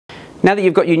Now that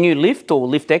you've got your new lift or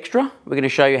lift extra, we're going to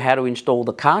show you how to install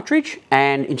the cartridge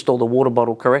and install the water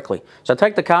bottle correctly. So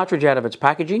take the cartridge out of its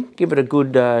packaging, give it a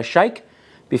good shake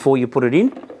before you put it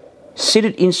in. Sit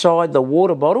it inside the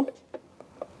water bottle.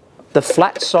 The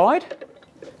flat side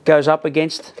goes up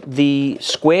against the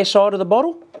square side of the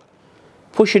bottle.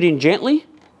 Push it in gently.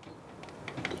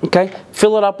 Okay,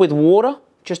 fill it up with water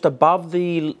just above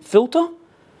the filter,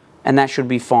 and that should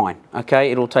be fine.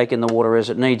 Okay, it'll take in the water as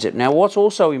it needs it. Now what's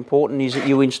also important is that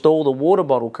you install the water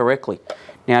bottle correctly.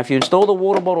 Now if you install the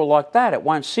water bottle like that, it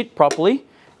won't sit properly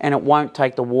and it won't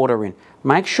take the water in.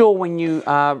 Make sure when you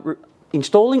are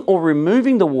installing or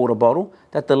removing the water bottle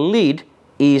that the lid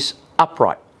is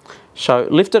upright. So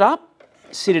lift it up,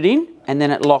 sit it in, and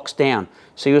then it locks down.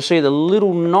 So you'll see the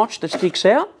little notch that sticks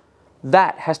out,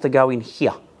 that has to go in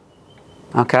here.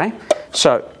 Okay,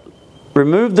 so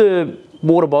remove the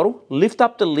water bottle, lift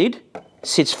up the lid,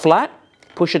 sits flat,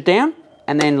 push it down,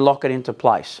 and then lock it into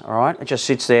place. All right, it just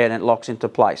sits there and it locks into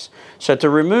place. So to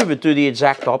remove it, do the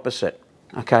exact opposite.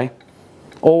 Okay,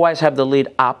 always have the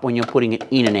lid up when you're putting it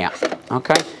in and out.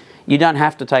 Okay, you don't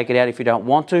have to take it out if you don't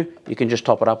want to. You can just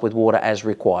top it up with water as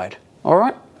required. All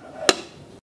right.